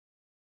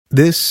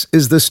This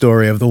is the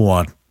story of the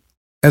one.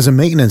 As a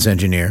maintenance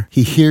engineer,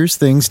 he hears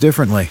things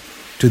differently.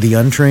 To the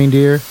untrained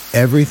ear,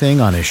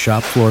 everything on his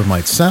shop floor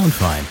might sound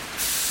fine,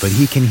 but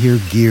he can hear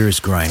gears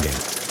grinding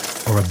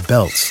or a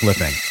belt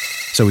slipping.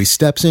 So he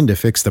steps in to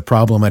fix the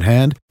problem at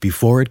hand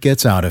before it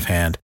gets out of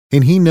hand.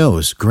 And he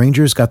knows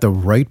Grainger's got the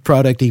right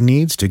product he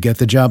needs to get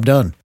the job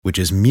done, which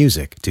is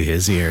music to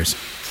his ears.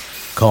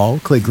 Call,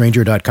 click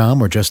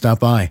Grainger.com, or just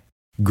stop by.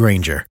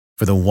 Grainger,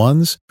 for the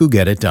ones who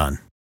get it done.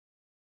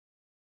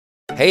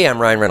 Hey, I'm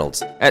Ryan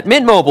Reynolds. At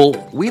Mint Mobile,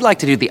 we like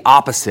to do the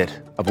opposite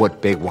of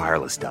what Big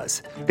Wireless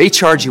does. They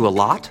charge you a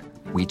lot,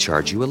 we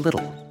charge you a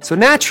little. So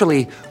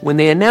naturally, when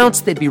they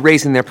announced they'd be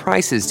raising their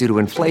prices due to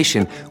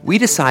inflation, we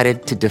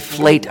decided to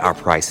deflate our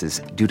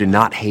prices due to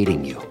not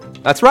hating you.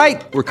 That's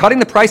right. We're cutting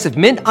the price of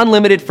Mint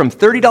Unlimited from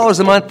 $30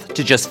 a month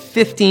to just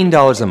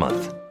 $15 a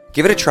month.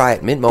 Give it a try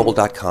at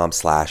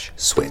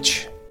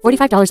mintmobile.com/switch.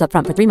 $45 up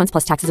front for 3 months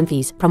plus taxes and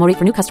fees. Promo rate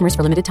for new customers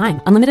for limited time.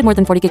 Unlimited more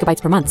than 40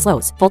 gigabytes per month.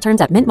 Slows full terms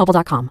at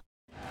mintmobile.com.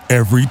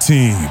 Every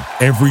team,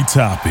 every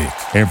topic,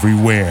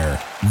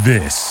 everywhere.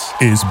 This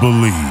is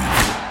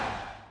Believe.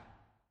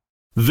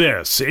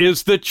 This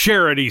is the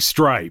Charity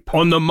Stripe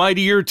on the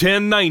Mightier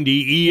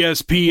 1090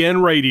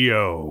 ESPN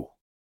Radio.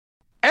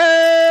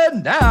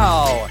 And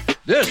now,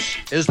 this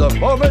is the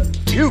moment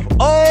you've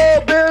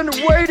all been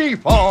waiting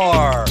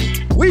for.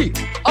 We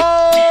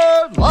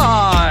are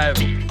live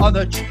on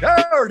the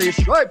Charity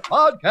Stripe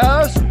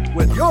podcast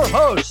with your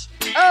hosts,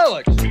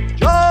 Alex,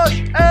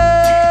 Josh,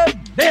 and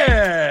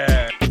Nick.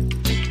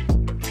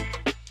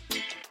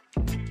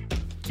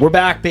 We're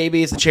back,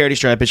 baby. It's the Charity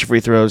Stripe. Pitch your free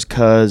throws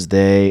because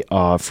they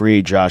are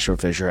free. Joshua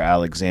Fisher,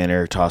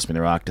 Alexander, Toss Me the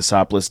Rock,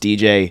 Desopoulos,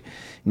 DJ,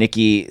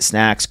 Nikki,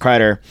 Snacks,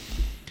 Kreider.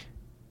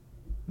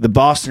 The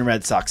Boston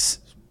Red Sox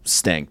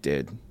stink,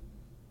 dude.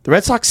 The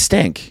Red Sox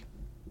stink.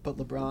 But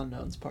LeBron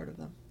owns part of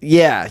them.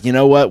 Yeah, you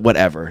know what?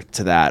 Whatever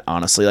to that,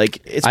 honestly.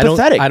 Like, it's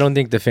pathetic. I don't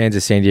think the fans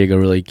of San Diego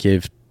really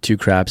give two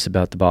craps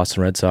about the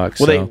Boston Red Sox.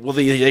 Well,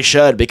 they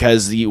should,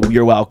 because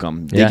you're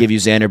welcome. They give you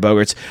Xander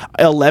Bogaerts.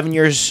 11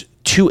 years,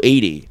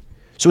 $280.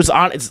 So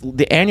it's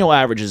the annual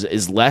average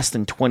is less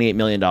than $28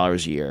 million a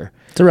year.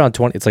 It's around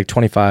 20. It's like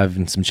 25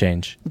 and some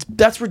change.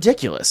 That's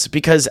ridiculous,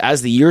 because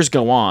as the years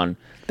go on,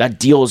 that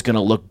deal is going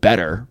to look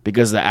better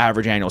because the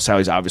average annual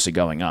salary is obviously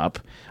going up.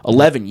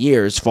 11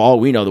 years, for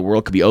all we know, the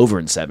world could be over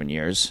in 7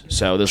 years.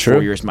 So those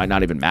 4 years might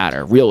not even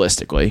matter,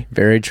 realistically.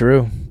 Very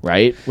true.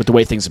 Right? With the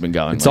way things have been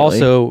going It's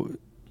lately. Also,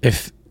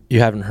 if you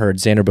haven't heard,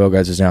 Xander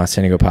Bogaerts is now a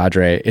San Diego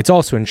Padre. It's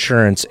also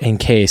insurance in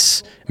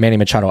case Manny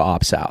Machado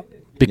opts out.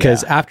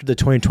 Because after the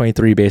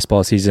 2023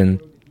 baseball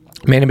season,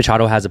 Manny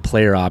Machado has a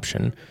player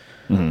option,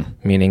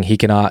 meaning he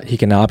can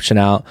option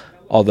out,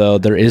 although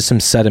there is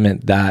some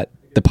sentiment that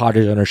the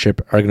Padres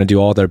ownership are going to do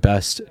all their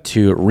best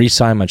to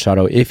re-sign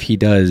Machado if he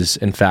does,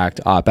 in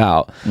fact, opt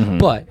out.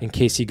 But in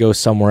case he goes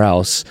somewhere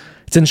else,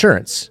 it's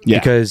insurance.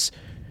 Because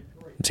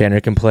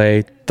Xander can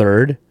play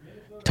third,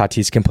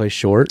 Tatis can play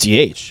short.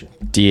 DH.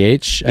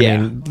 I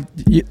mean,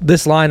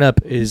 this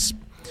lineup is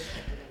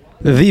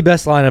the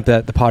best lineup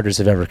that the Padres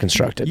have ever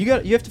constructed. You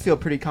have to feel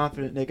pretty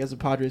confident, Nick, as a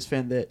Padres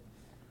fan, that,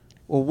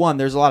 well, one,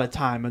 there's a lot of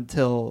time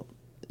until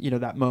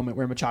that moment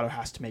where Machado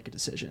has to make a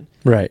decision.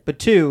 Right. But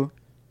two,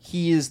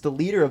 he is the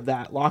leader of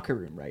that locker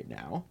room right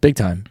now. Big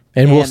time.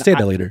 And will stay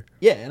the leader.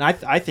 Yeah, and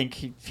I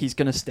think he's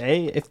going to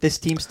stay. If this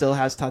team still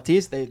has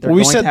Tatis, they're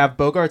going to have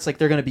Bogaerts. Like,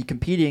 they're going to be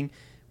competing.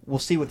 We'll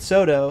see with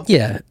Soto.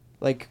 Yeah.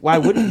 Like, why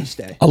wouldn't you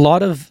stay? A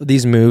lot of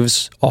these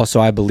moves also,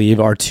 I believe,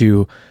 are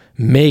to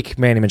make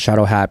Manny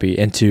Machado happy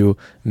and to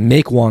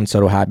make Juan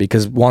Soto happy,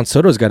 because Juan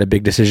Soto's got a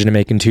big decision to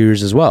make in 2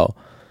 years as well,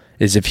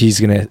 is if he's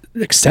going to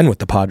extend with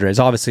the Padres.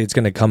 Obviously, it's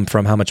going to come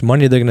from how much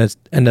money they're going to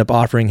end up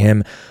offering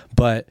him,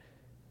 but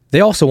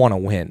they also want to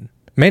win.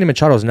 Manny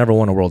Machado's never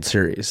won a World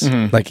Series.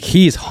 Like,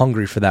 he's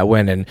hungry for that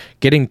win, and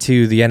getting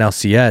to the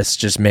NLCS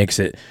just makes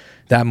it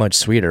that much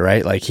sweeter,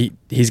 right? Like,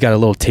 he's got a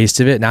little taste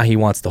of it. Now he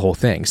wants the whole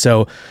thing.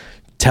 So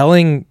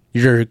telling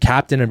your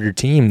captain of your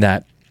team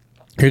that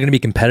you're going to be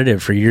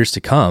competitive for years to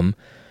come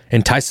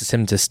entices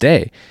him to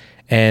stay.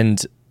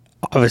 And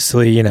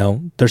obviously,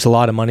 there's a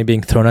lot of money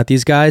being thrown at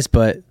these guys,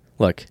 but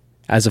look,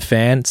 as a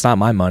fan, it's not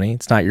my money.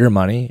 It's not your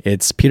money.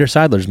 It's Peter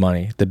Seidler's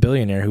money, the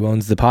billionaire who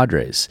owns the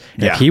Padres.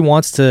 If he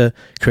wants to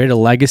create a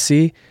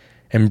legacy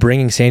and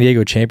bringing San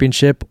Diego a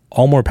championship,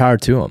 all more power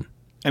to him.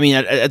 I mean,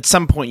 at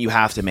some point, you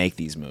have to make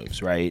these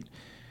moves, right?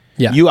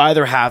 Yeah. You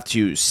either have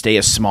to stay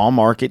a small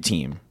market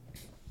team,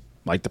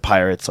 like the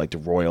Pirates, like the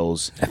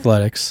Royals,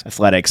 Athletics,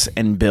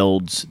 and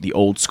build the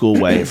old school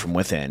way from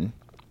within,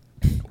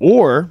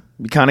 or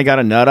you kind of got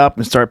to nut up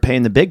and start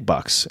paying the big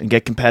bucks and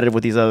get competitive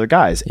with these other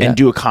guys and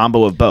do a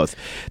combo of both.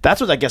 That's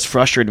what I guess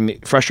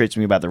frustrates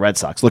me about the Red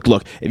Sox. Look,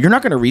 if you're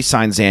not going to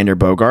re-sign Xander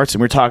Bogaerts, and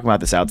we were talking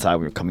about this outside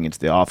when we were coming into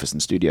the office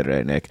and studio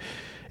today, Nick,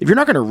 if you're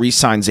not going to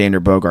re-sign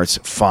Xander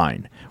Bogaerts,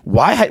 fine.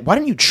 Why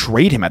didn't you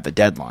trade him at the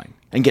deadline?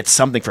 and get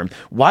something from him.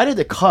 Why did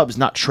the Cubs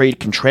not trade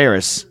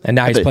Contreras? And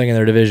now he's playing in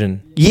their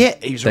division. Yeah,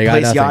 he's They got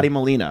replaced nothing. Yadi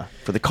Molina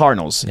for the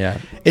Cardinals. Yeah.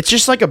 It's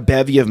just like a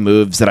bevy of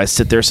moves that I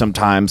sit there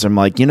sometimes. I'm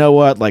like, you know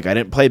what? Like, I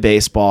didn't play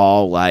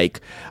baseball. Like,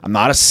 I'm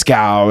not a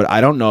scout.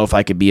 I don't know if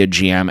I could be a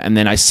GM. And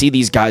then I see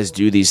these guys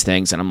do these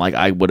things, and I'm like,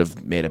 I would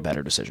have made a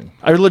better decision.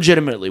 I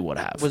legitimately would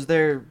have. Was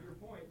there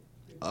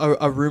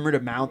a rumored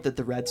amount that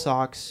the Red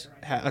Sox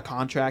had a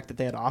contract that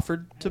they had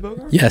offered to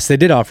Bogart? Yes, they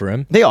did offer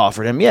him. They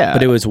offered him, yeah.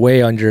 But it was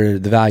way under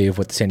the value of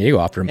what the San Diego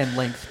offered him. And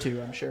length,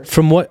 too, I'm sure.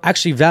 From what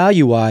actually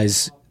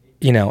value-wise,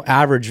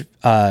 average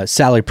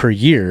salary per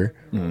year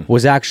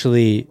was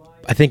actually,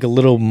 I think, a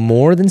little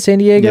more than San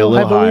Diego, Yeah, a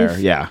little I believe. higher,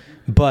 yeah.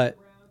 But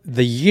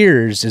the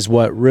years is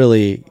what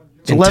really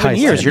It's 11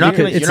 enticed years. him.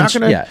 You're not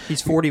gonna- Yeah.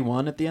 He's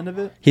 41 at the end of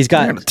it. He's You're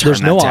not got. gonna turn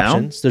There's no that down.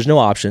 options. There's no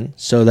option.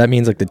 So that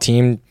means like the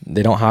team,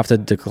 they don't have to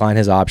decline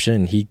his option,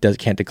 and he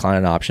can't decline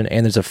an option.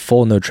 And there's a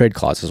full no trade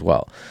clause as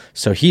well.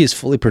 So he is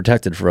fully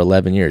protected for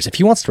 11 years. If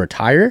he wants to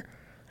retire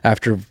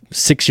after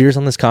 6 years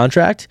on this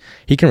contract,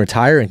 he can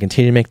retire and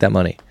continue to make that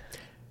money.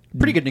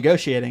 Pretty good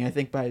negotiating, I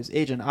think, by his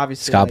agent.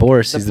 Obviously, Scott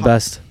Boras, he's the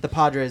best. The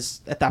Padres,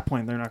 at that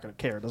point, they're not going to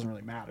care. It doesn't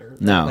really matter.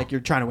 No. Like, you're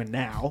trying to win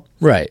now.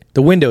 Right.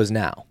 The window is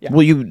now. Yeah.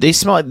 Well, you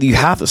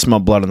have to smell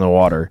blood in the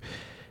water.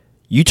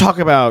 You've been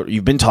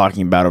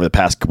talking about over the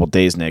past couple of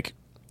days, Nick,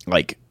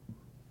 like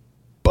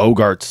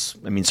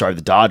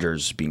the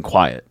Dodgers being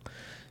quiet.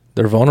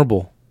 They're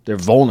vulnerable. They're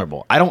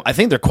vulnerable. I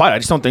think they're quiet. I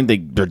just don't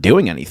think they're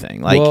doing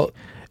anything. Like, Well-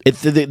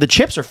 the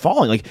chips are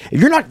falling. Like,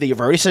 if they've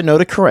already said no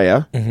to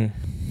Correa. Mm-hmm.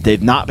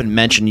 They've not been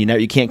mentioned.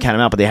 You can't count them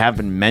out, but they have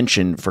been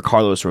mentioned for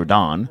Carlos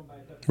Rodon.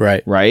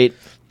 Right. Right?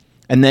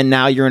 And then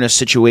now you're in a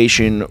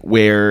situation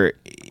where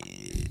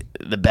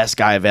the best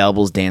guy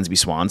available is Dansby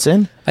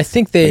Swanson. I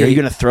think Like, they. are you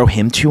going to throw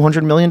him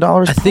 $200 million?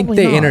 I think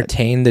Probably they not.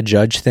 entertained the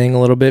Judge thing a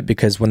little bit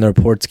because when the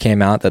reports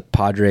came out that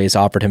Padres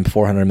offered him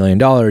 $400 million,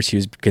 he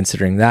was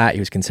considering that.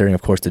 He was considering,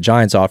 of course, the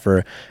Giants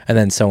offer. And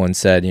then someone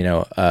said,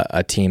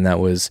 a team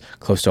that was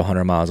close to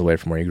 100 miles away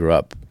from where he grew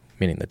up,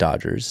 meaning the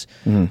Dodgers.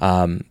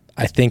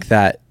 I think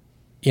that,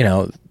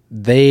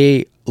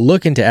 they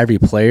look into every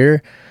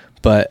player,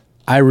 but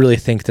I really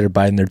think they're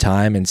biding their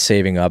time and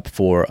saving up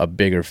for a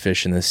bigger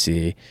fish in the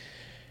sea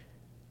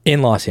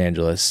in Los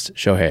Angeles,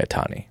 Shohei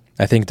Ohtani.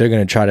 I think they're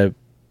going to try to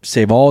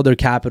save all their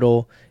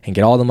capital and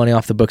get all the money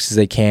off the books as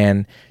they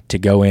can to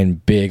go in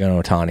big on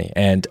Ohtani.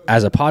 And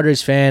as a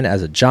Padres fan,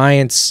 as a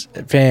Giants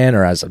fan,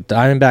 or as a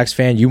Diamondbacks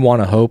fan, you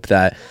want to hope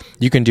that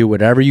you can do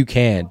whatever you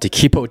can to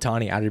keep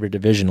Ohtani out of your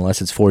division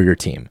unless it's for your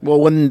team.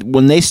 Well,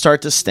 when they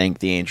start to stink,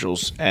 the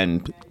Angels,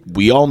 and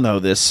we all know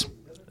this,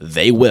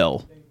 they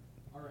will.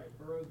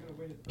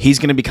 He's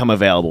going to become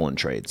available in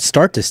trades.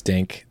 Start to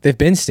stink. They've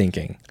been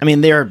stinking. I mean,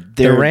 they're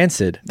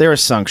rancid. They're a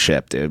sunk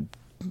ship, dude.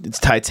 It's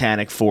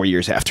Titanic 4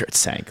 years after it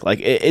sank.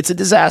 Like, it's a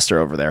disaster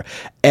over there.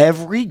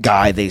 Every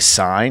guy they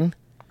sign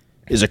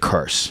is a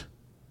curse.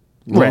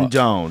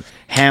 Rendon,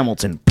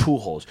 Hamilton,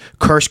 Pujols,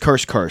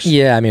 curse.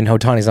 Yeah, I mean,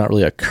 Ohtani's not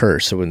really a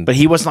curse. But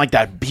he wasn't like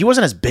that. He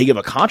wasn't as big of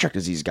a contract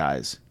as these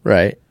guys.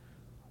 Right.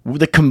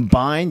 The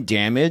combined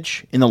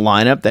damage in the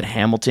lineup that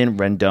Hamilton,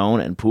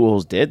 Rendon, and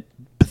Pujols did,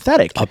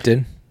 pathetic.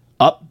 Upton.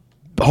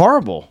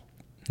 Horrible.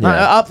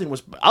 Yeah. Upton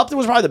was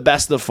probably the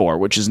best of the four,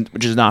 which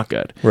is not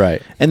good.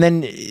 Right. And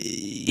then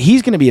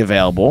he's going to be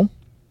available.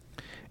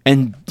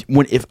 And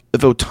if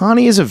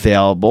Ohtani is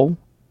available,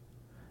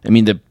 I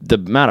mean the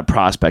amount of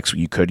prospects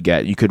you could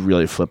get, you could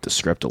really flip the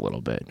script a little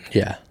bit.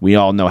 Yeah. We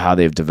all know how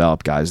they've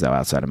developed guys though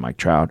outside of Mike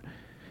Trout.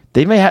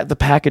 They may have to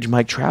package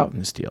Mike Trout in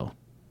this deal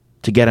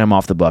to get him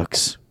off the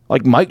books.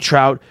 Like, Mike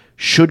Trout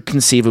should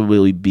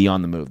conceivably be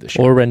on the move this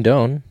year. Or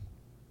Rendon.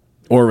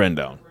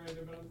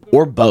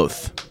 Or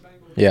both.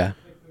 Yeah.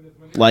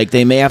 Like,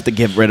 they may have to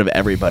get rid of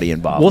everybody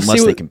involved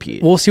unless they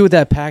compete. We'll see what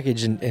that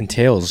package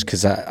entails,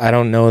 because I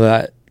don't know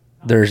that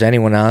there's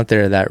anyone out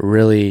there that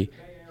really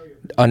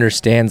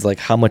understands like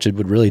how much it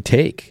would really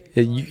take.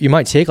 You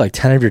might take like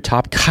 10 of your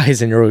top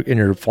guys in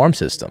your farm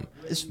system.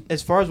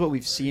 As far as what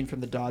we've seen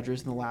from the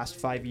Dodgers in the last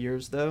 5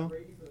 years, though,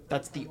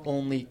 that's the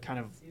only kind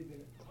of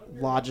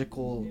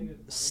logical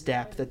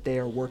step that they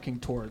are working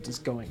towards is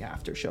going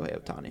after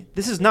Shohei Ohtani.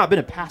 This has not been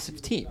a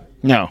passive team.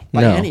 No.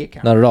 By any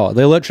account. Not at all.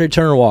 They let Trey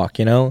Turner walk,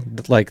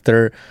 like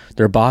they're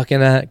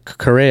balking at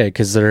Correa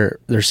because they're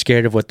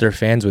scared of what their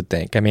fans would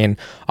think. I mean,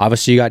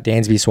 obviously you got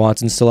Dansby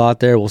Swanson still out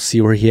there. We'll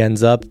see where he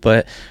ends up,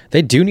 but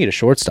they do need a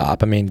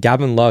shortstop. I mean,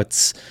 Gavin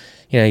Lutz,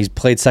 he's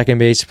played second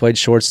base, played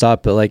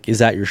shortstop, but like, is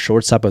that your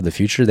shortstop of the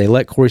future? They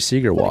let Corey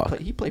Seager walk.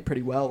 He played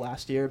pretty well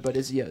last year, but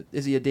is he a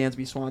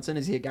Dansby Swanson?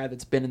 Is he a guy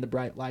that's been in the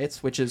bright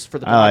lights, which is for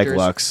the I Dodgers? like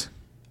Lux.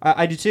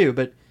 I do too,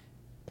 but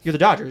you're the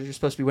Dodgers. You're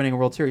supposed to be winning a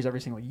World Series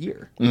every single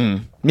year.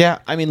 Yeah,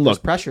 I mean, There's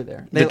look. pressure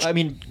there.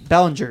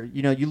 Bellinger,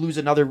 you lose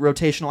another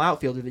rotational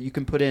outfielder that you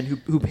can put in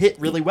who hit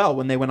really well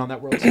when they went on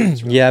that World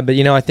Series run. Yeah, but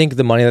I think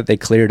the money that they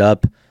cleared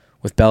up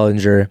with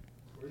Bellinger,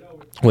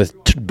 with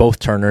both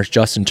Turners,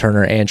 Justin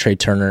Turner and Trey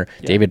Turner,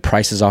 David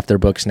Price is off their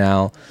books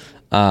now.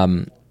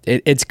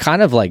 it's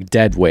kind of like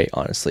dead weight,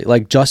 honestly.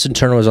 Like Justin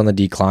Turner was on the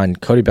decline.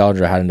 Cody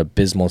Bellinger had an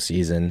abysmal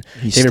season.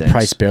 David stinks.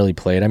 Price barely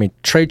played. I mean,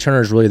 Trey Turner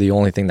is really the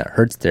only thing that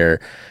hurts there.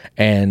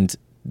 And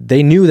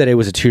they knew that it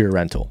was a 2-year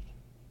rental.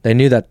 They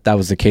knew that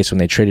was the case when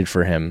they traded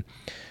for him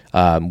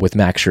with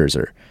Max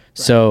Scherzer. Right.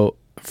 So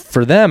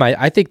for them,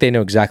 I think they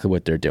know exactly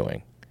what they're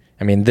doing.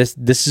 I mean, this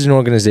is an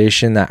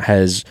organization that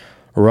has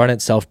run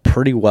itself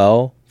pretty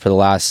well for the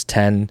last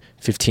 10,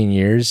 15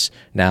 years.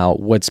 Now,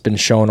 what's been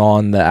shown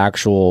on the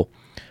actual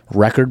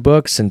record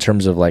books in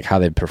terms of like how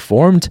they've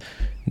performed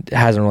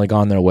hasn't really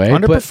gone their way.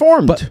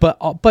 Underperformed.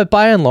 But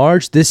by and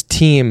large, this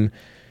team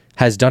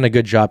has done a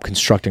good job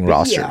constructing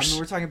rosters. Yeah, I mean,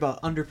 we're talking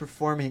about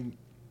underperforming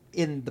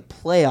in the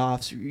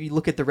playoffs. You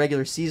look at the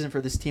regular season for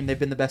this team; they've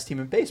been the best team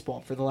in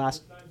baseball for the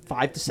last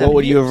 5 to 7 years. What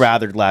would you have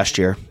rathered last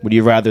year? Would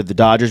you have rathered the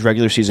Dodgers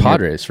regular season?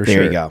 Padres, for there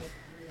sure. You go.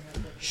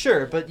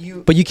 Sure, but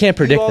you can't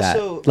predict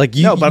also, that. Like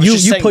you, no, but you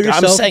put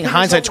yourself. I'm saying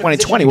hindsight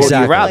 2020. What would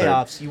you rather?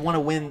 Playoffs, you want to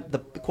win the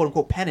quote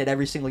unquote pennant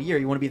every single year.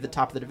 You want to be at the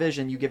top of the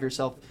division. You give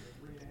yourself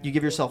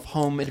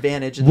home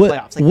advantage in the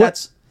playoffs. Like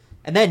that's,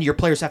 and then your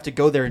players have to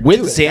go there and with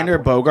do it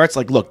Xander Bogaerts.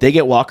 Like, look, they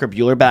get Walker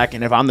Buehler back,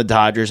 and if I'm the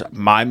Dodgers,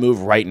 my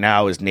move right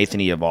now is Nathan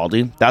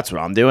Eovaldi. That's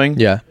what I'm doing.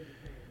 Yeah,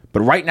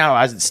 but right now,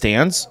 as it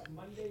stands,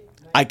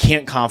 I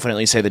can't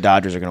confidently say the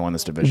Dodgers are going to win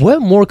this division.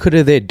 What more could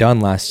have they done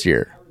last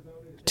year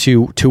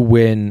to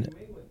win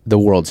the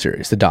World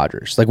Series, the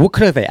Dodgers? Like, what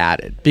could have they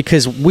added?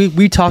 Because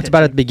we talked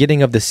about at the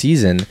beginning of the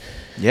season.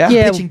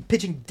 Yeah.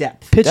 Pitching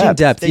depth. Pitching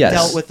depth, they yes.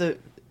 dealt with the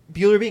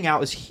Buehler being out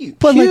was huge.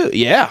 But like,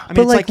 yeah. I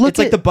mean, but it's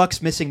like the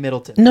Bucks missing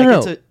Middleton.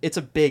 No. It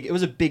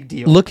was a big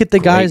deal. Look at the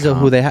guys though,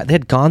 who they had. They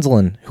had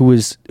Gonsolin, who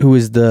was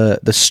the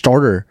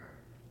starter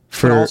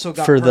but also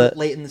got hurt the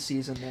late in the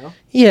season though.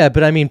 Yeah,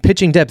 but I mean,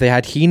 pitching depth. They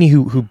had Heaney,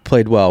 who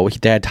played well.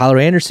 They had Tyler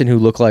Anderson, who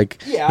looked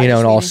like an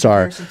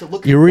all-star.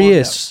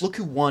 Urias. Look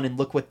who won, and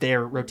look what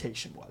their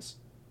rotation was.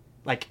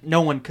 Like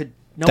no one could.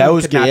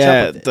 Those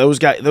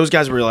guys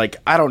guys were like,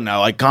 I don't know,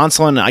 like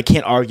Gonsolin. I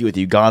can't argue with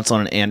you. Gonsolin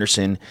and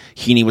Anderson,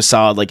 Heaney was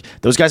solid. Like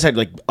those guys had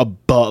like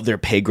above their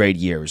pay grade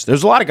years.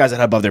 There's a lot of guys that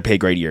had above their pay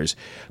grade years,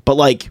 but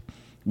like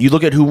you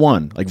look at who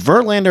won, like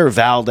Verlander,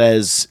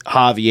 Valdez,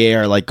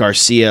 Javier, like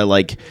Garcia,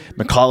 like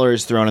McCullers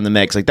is thrown in the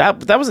mix. Like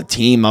that was a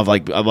team of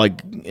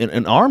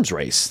an arms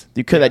race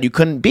you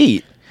couldn't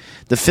beat.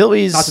 The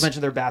Phillies, not to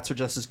mention their bats are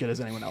just as good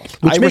as anyone else.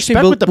 I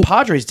respect what the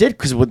Padres did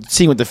because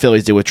seeing what the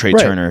Phillies did with Trey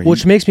Turner,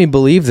 which makes me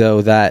believe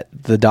though that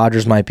the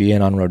Dodgers might be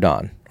in on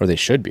Rodon, or they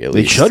should be at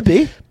least. They should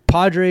be.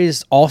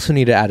 Padres also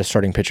need to add a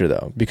starting pitcher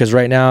though, because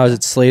right now as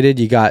it's slated,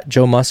 you got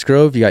Joe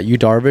Musgrove, you got Yu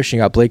Darvish, you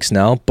got Blake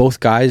Snell, both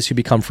guys who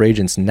become free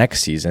agents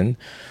next season.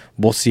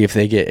 We'll see if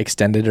they get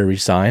extended or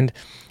re-signed,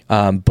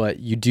 but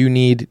you do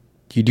need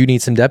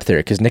some depth there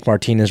because Nick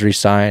Martinez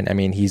re-signed. I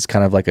mean, he's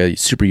kind of like a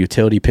super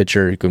utility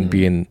pitcher who can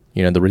be in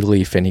the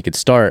relief and he could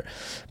start.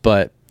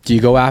 But do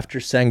you go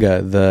after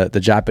Senga, the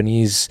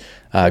Japanese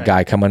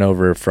guy coming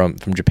over from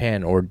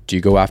Japan, or do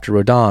you go after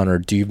Rodon, or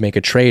do you make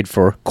a trade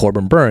for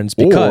Corbin Burns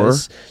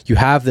because you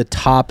have the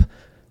top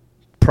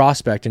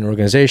prospect in the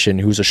organization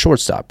who's a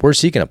shortstop?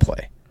 Where's he going to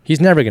play? He's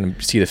never going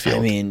to see the field.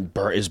 I mean,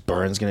 is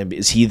Burns going to be?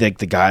 Is he like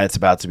the guy that's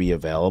about to be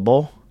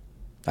available?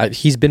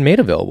 He's been made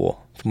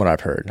available, from what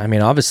I've heard. I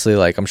mean, obviously,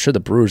 like I'm sure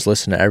the Brewers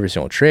listen to every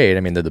single trade. I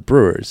mean, they're the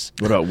Brewers.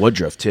 What about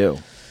Woodruff too?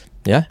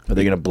 Yeah, are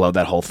they going to blow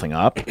that whole thing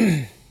up?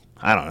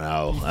 I don't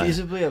know. You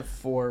feasibly have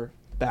 4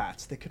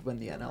 bats that could win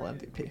the NL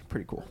MVP.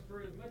 Pretty cool.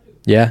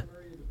 Yeah.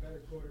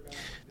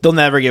 They'll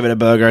never give it to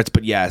Bogaerts,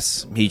 but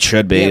yes, he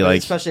should be. Yeah, like,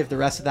 especially if the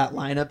rest of that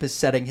lineup is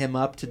setting him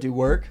up to do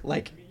work,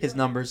 like his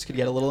numbers could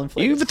get a little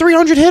inflated. You have a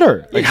 300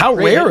 hitter. Like, how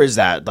rare is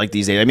that? Like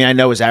these days. I mean, I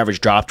know his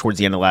average dropped towards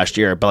the end of last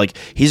year, but like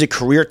he's a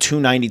career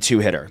 292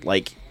 hitter.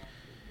 Like,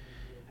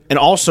 and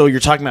also you're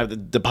talking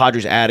about the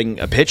Padres adding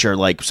a pitcher.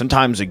 Like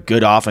sometimes a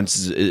good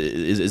offense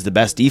is the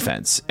best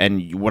defense.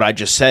 And what I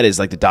just said is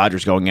like the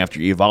Dodgers going after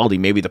Eovaldi.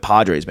 Maybe the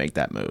Padres make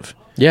that move.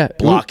 Yeah,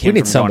 block him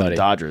we need from going to somebody. the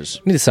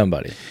Dodgers. We need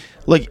somebody.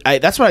 Like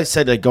that's what I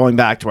said. Like going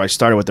back to where I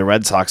started with the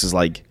Red Sox is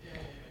like,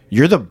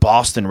 you're the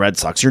Boston Red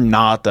Sox. You're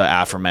not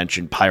the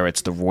aforementioned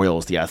Pirates, the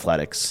Royals, the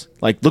Athletics.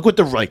 Like look what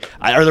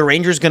are the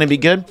Rangers going to be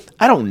good?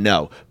 I don't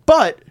know,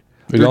 but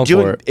they're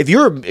doing. If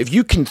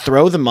you can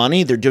throw the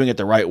money, they're doing it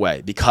the right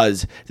way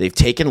because they've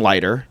taken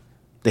Leiter,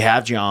 they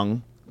have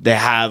Young. They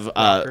have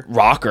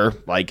Rocker,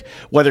 like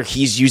whether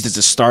he's used as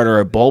a starter or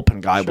a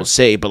bullpen guy, we'll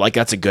see. But like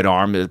that's a good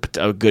arm,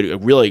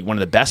 really one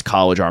of the best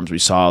college arms we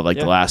saw the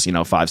last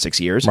 5-6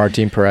 years.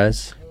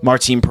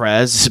 Martin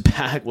Perez is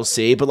back, we'll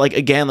see. But like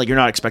again, like you're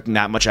not expecting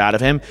that much out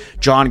of him.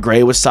 John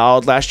Gray was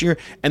solid last year,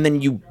 and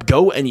then you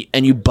go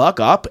and you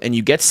buck up and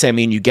you get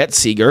Semien and you get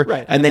Seager,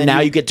 right. and then now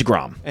you get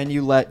DeGrom, and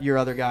you let your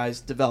other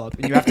guys develop,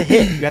 and you have to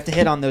hit. You have to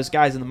hit on those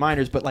guys in the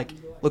minors, but like.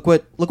 Look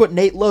what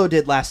Nate Lowe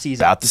did last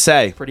season. About to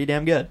say. Pretty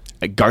damn good.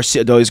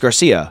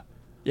 Garcia.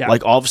 Yeah.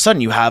 Like all of a sudden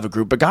you have a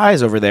group of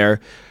guys over there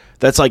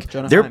that's like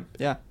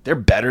they're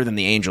better than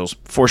the Angels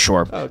for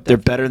sure. Oh, they're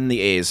better than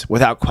the A's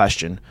without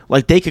question.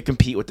 Like they could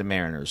compete with the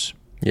Mariners.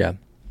 Yeah.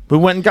 We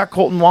went and got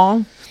Colton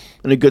Wong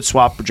and a good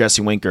swap for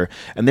Jesse Winker.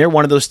 And they're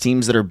one of those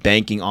teams that are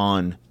banking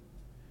on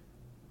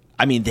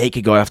I mean, they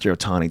could go after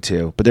Ohtani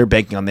too, but they're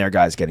banking on their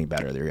guys getting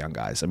better, their young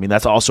guys. I mean,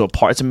 that's also a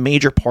part. It's a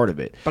major part of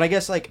it. But I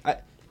guess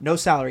no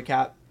salary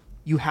cap,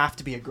 you have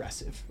to be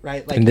aggressive,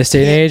 right? Like in this day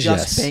and age,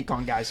 just yes. bank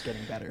on guys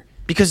getting better.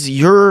 Because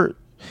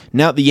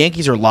now the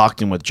Yankees are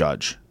locked in with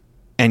Judge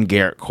and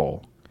Garrett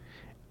Cole.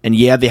 And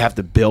yeah, they have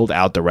to build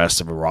out the rest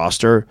of a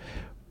roster,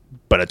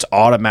 but it's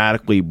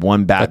automatically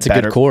one bat That's better.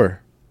 a good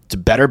core. It's a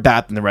better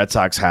bat than the Red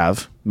Sox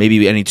have.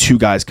 Maybe any two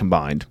guys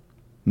combined.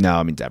 No,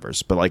 I mean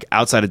Devers. But like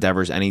outside of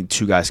Devers, any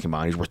two guys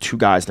combined. He's worth two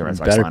guys in the Red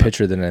Sox Better lineup.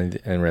 pitcher than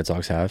any Red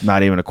Sox have.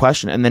 Not even a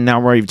question. And then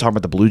now we're even talking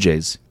about the Blue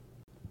Jays.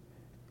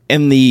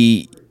 And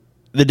the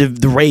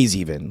Rays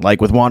even,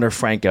 like with Wander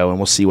Franco, and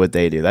we'll see what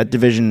they do. That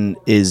division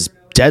is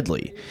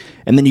deadly.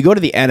 And then you go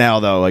to the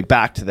NL, though, like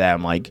back to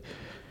them, like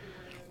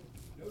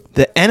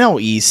the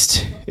NL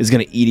East is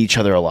going to eat each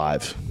other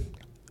alive.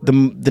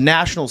 The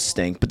Nationals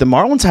stink, but the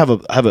Marlins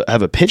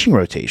have a pitching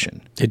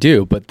rotation. They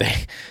do, but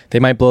they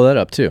might blow that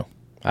up too.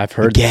 I've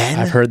heard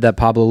that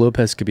Pablo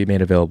Lopez could be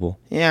made available.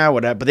 Yeah,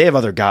 whatever. But they have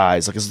other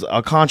guys. Like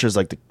Alcantara's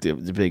like the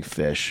big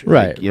fish,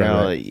 right? Like, you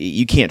know,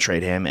 you can't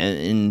trade him,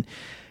 and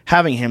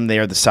having him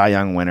there, the Cy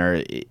Young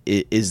winner,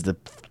 is the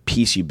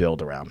piece you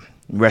build around.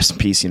 Rest in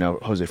peace,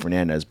 Jose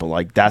Fernandez. But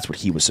like that's what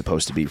he was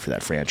supposed to be for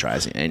that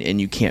franchise,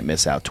 and you can't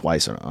miss out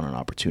twice on an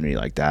opportunity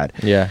like that.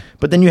 Yeah.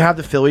 But then you have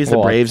the Phillies, the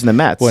Braves, and the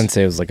Mets. I wouldn't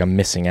say it was like a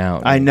missing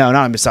out. I know,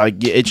 not a miss out.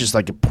 It's just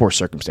like a poor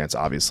circumstance,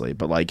 obviously.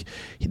 But like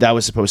that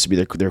was supposed to be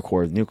their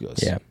core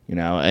nucleus. Yeah.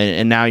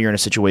 And now you're in a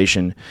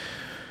situation.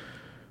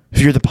 If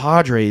you're the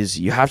Padres,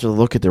 you have to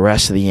look at the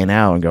rest of the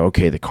NL and go,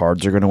 okay, the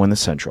Cards are going to win the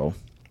Central.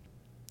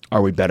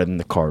 Are we better than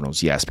the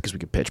Cardinals? Yes, because we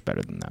could pitch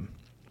better than them.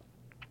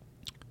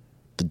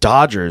 The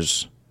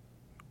Dodgers,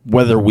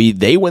 whether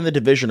they win the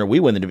division or we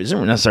win the division,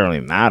 doesn't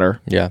necessarily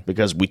matter. Yeah,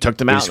 because we took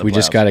them out. We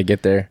just got to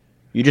get there.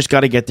 You just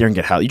got to get there and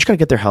get healthy. You just got to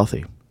get there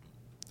healthy.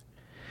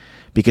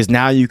 Because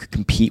now you could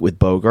compete with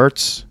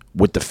Bogarts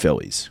with the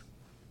Phillies,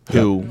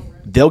 who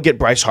they'll get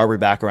Bryce Harper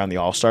back around the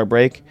All-Star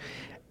break,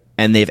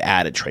 and they've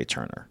added Trey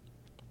Turner.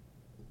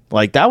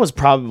 Like, that was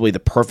probably the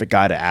perfect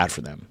guy to add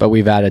for them. But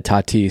we've added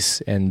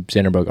Tatis and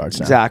Xander Bogaerts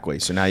now. Exactly.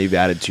 So now you've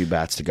added two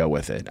bats to go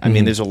with it. I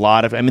mean, there's a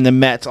lot of... I mean, the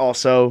Mets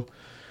also...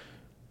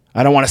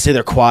 I don't want to say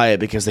they're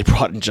quiet because they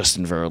brought in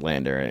Justin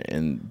Verlander,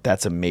 and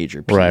that's a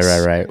major piece.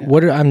 Right.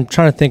 Yeah. I'm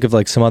trying to think of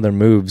like some other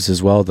moves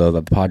as well, though,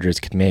 that the Padres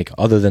could make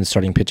other than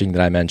starting pitching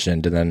that I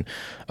mentioned, and then,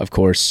 of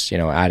course,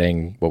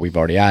 adding what we've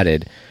already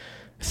added.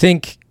 I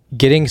think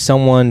getting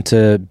someone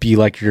to be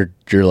like your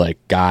like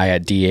guy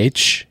at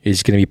DH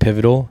is going to be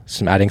pivotal.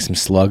 Adding some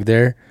slug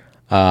there.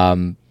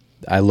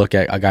 I look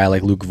at a guy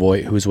like Luke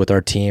Voigt, who was with our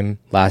team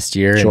last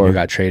year and who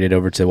got traded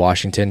over to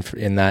Washington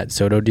in that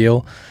SODE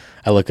deal.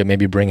 I look at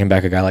maybe bringing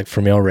back a guy like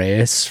Franmil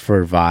Reyes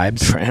for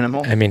vibes. For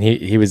Animal. I mean,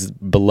 he was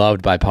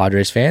beloved by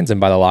Padres fans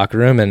and by the locker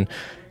room, and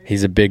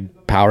he's a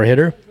big power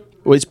hitter.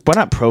 Well, why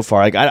not Profar?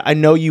 Like, I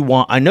know you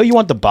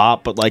want the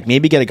bop, but like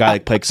maybe get a guy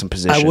like play some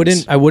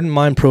positions. I wouldn't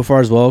mind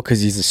Profar as well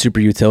because he's a super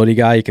utility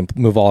guy. He can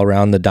move all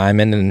around the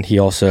diamond, and he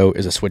also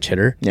is a switch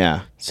hitter.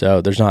 Yeah. So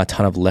there's not a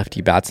ton of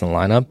lefty bats in the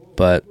lineup,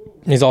 but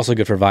he's also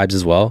good for vibes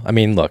as well. I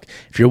mean, look,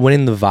 if you're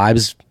winning the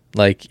vibes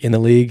like in the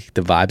league,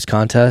 the vibes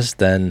contest,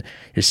 then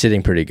you're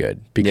sitting pretty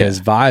good because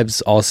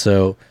vibes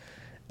also,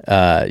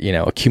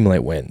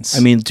 accumulate wins. I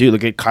mean, dude,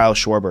 look at Kyle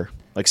Schwarber.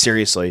 Like,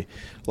 seriously,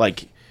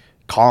 like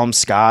Colin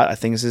Scott, I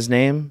think is his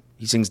name.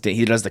 He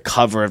does the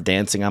cover of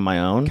Dancing on My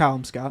Own.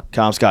 Callum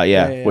Scott,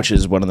 yeah, which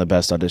is one of the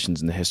best auditions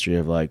in the history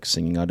of like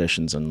singing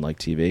auditions on like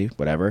TV,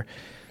 whatever.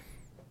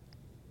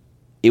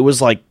 It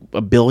was like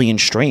 1 billion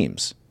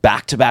streams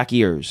back-to-back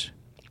years.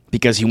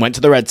 Because he went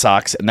to the Red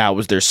Sox, and that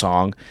was their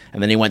song.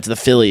 And then he went to the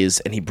Phillies,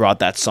 and he brought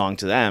that song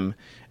to them,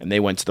 and they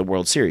went to the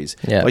World Series.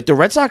 Yeah. Like, the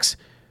Red Sox,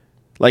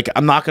 like,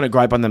 I'm not going to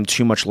gripe on them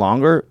too much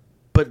longer,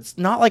 but it's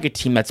not like a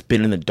team that's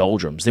been in the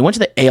doldrums. They went to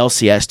the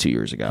ALCS 2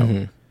 years ago.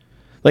 Mm-hmm.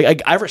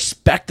 Like, I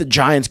respect the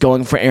Giants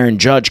going for Aaron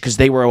Judge because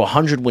they were a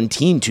 100-win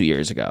team 2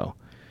 years ago.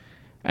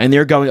 And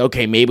they're going,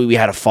 okay, maybe we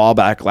had a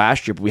fallback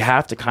last year, but we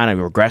have to kind of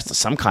regress to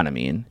some kind of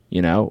mean,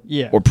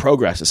 Yeah. or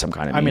progress to some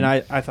kind of mean. I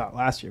mean, I thought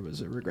last year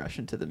was a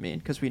regression to the mean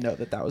because we know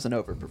that was an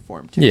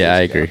overperform 2 Yeah, years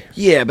I ago. agree.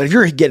 Yeah, but if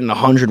you're getting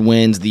 100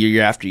 wins the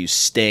year after you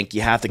stink,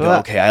 you have to go,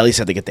 okay, I at least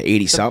have to get to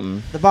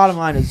 80-something. The bottom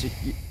line is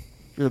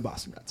you're the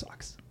Boston Red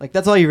Sox. Like,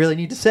 that's all you really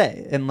need to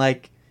say. And,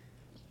 like,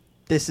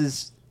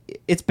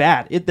 it's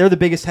bad. They're the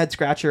biggest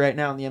head-scratcher right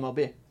now in the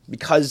MLB.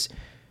 Because...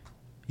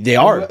 They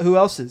are. Who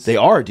else is? They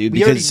are, dude.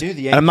 We already knew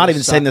the Yankees I'm not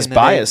even saying this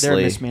biasly. They're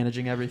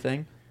mismanaging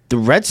everything. The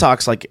Red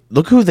Sox, like,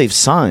 look who they've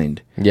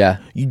signed. Yeah.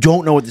 You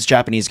don't know what this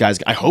Japanese guy's...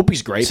 I hope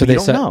he's great, but you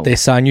don't know. They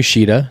signed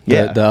Yoshida,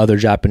 the other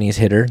Japanese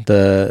hitter,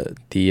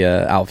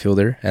 the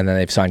outfielder, and then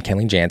they've signed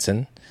Kenley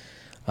Jansen.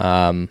 Who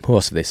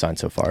else have they signed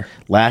so far?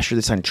 Last year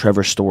they signed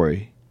Trevor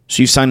Story.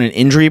 So you signed an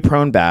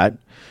injury-prone bat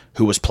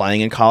who was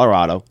playing in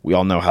Colorado. We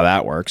all know how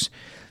that works.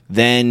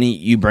 Then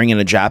you bring in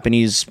a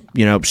Japanese,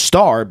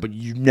 star, but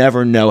you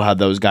never know how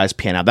those guys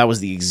pan out. That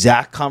was the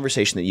exact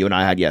conversation that you and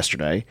I had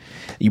yesterday.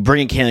 You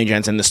bring in Kenley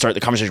Jansen to start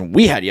the conversation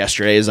we had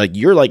yesterday is like,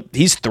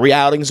 he's 3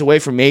 outings away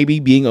from maybe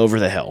being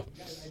over the hill.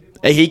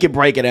 He could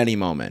break at any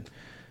moment.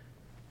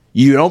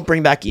 You don't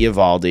bring back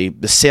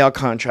Eovaldi. The Sale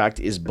contract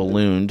is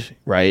ballooned,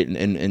 right,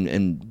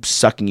 and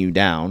sucking you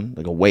down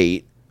like a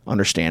weight.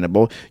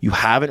 Understandable. You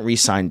haven't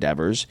re-signed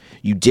Devers.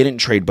 You didn't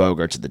trade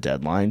Bogarts at the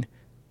deadline.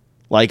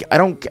 Like,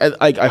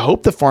 I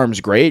hope the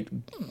farm's great.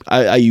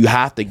 You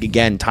have to,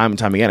 again, time and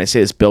time again, I say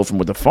this, build from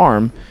with the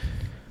farm,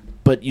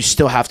 but you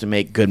still have to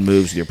make good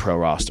moves with your pro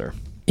roster.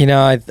 You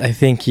know, I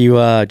think you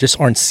just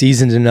aren't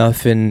seasoned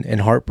enough in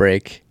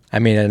heartbreak. I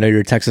mean, I know you're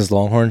a Texas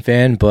Longhorn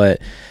fan,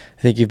 but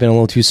I think you've been a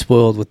little too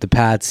spoiled with the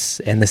Pats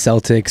and the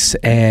Celtics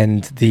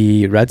and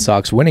the Red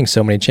Sox winning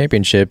so many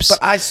championships. But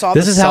I saw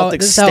this the is Celtics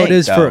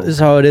this is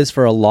how it is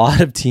for a lot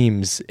of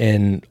teams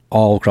in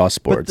all across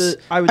sports.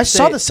 I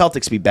saw the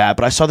Celtics be bad,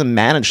 but I saw them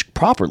managed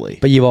properly.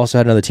 But you've also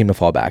had another team to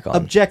fall back on.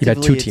 Objectively, you've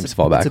had two teams to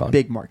fall back on. It's a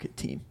big market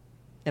team,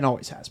 and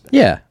always has been.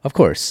 Yeah, of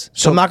course.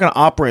 So I'm not going to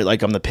operate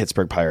like I'm the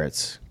Pittsburgh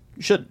Pirates.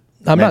 You should.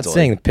 I'm not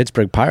saying the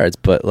Pittsburgh Pirates,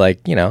 but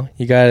like, you know,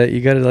 you gotta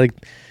like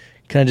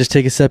kind of just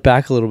take a step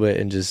back a little bit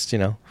and just, you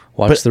know,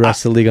 watch the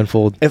rest of the league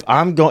unfold. If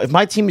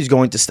my team is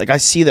going to, like,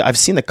 I've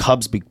seen the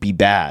Cubs be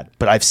bad,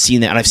 but I've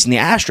seen that, and I've seen the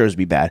Astros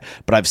be bad,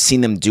 but I've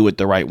seen them do it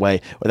the right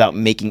way without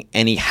making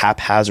any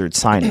haphazard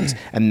signings,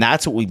 and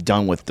that's what we've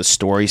done with the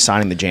Story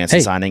signing, the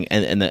Jansen signing,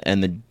 and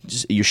the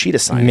Yoshida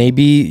signing.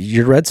 Maybe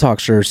your Red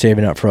Sox are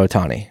saving up for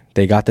Ohtani.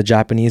 They got the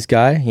Japanese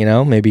guy, you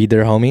know. Maybe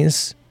they're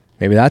homies.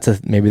 Maybe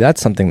that's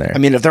something there. I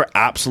mean, if they're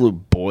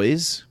absolute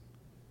boys,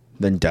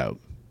 then dope.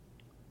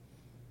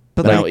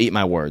 But I'll eat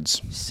my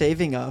words.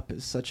 Saving up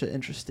is such an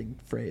interesting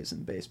phrase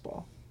in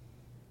baseball.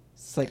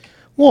 It's like,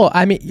 well,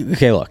 I mean,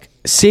 okay, look,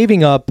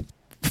 saving up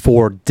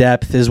for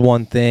depth is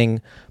one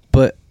thing,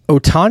 but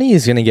Ohtani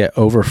is going to get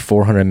over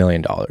 $400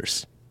 million.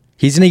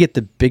 He's going to get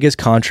the biggest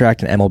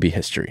contract in MLB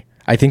history.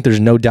 I think there's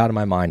no doubt in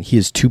my mind. He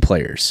has two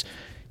players.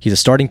 He's a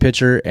starting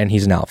pitcher and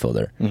he's an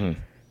outfielder, and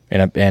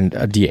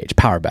a DH,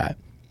 power bat.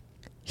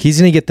 He's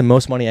going to get the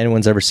most money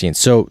anyone's ever seen.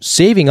 So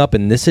saving up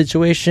in this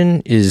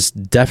situation is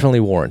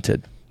definitely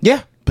warranted.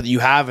 Yeah, but you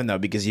haven't, though,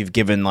 because you've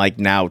given, like,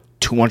 now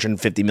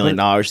 $250 million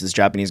to this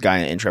Japanese guy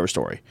in Trevor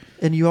Story.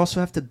 And you also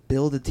have to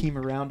build a team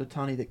around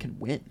Ohtani that can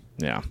win.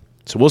 Yeah.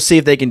 So we'll see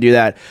if they can do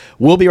that.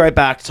 We'll be right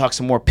back to talk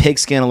some more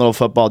pigskin, a little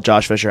football.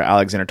 Josh Fisher,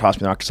 Alexander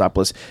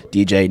Tosmanakisopoulos,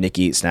 DJ,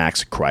 Nikki,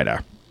 Snacks,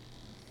 Kreider.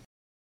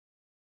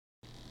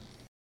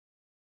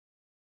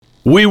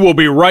 We will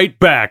be right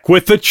back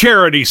with the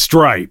Charity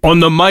Stripe on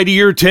the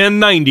Mightier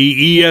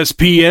 1090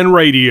 ESPN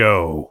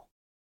Radio.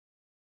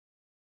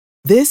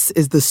 This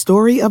is the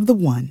story of the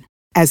one.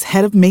 As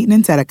head of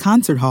maintenance at a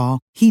concert hall,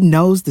 he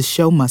knows the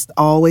show must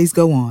always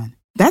go on.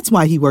 That's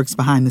why he works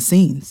behind the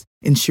scenes,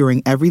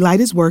 ensuring every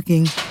light is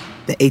working,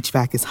 the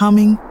HVAC is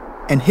humming,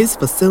 and his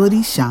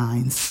facility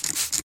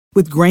shines.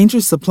 With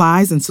Grainger's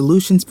supplies and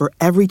solutions for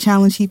every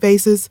challenge he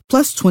faces,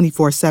 plus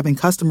 24/7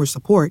 customer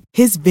support,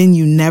 his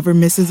venue never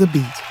misses a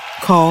beat.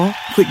 Call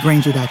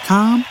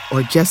quickgrainger.com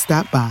or just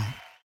stop by.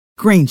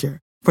 Grainger,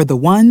 for the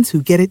ones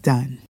who get it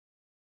done.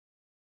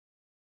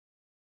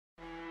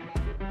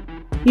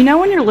 You know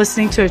when you're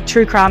listening to a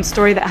true crime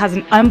story that has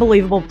an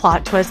unbelievable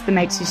plot twist that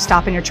makes you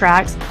stop in your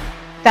tracks?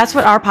 That's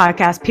what our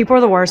podcast, People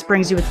Are the Worst,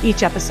 brings you with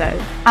each episode.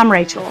 I'm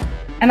Rachel.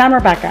 And I'm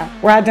Rebecca.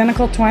 We're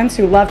identical twins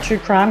who love true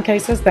crime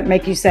cases that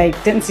make you say,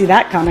 didn't see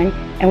that coming,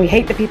 and we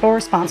hate the people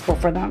responsible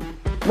for them.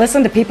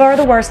 Listen to People Are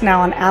the Worst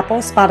now on Apple,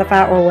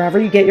 Spotify, or wherever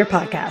you get your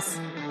podcasts.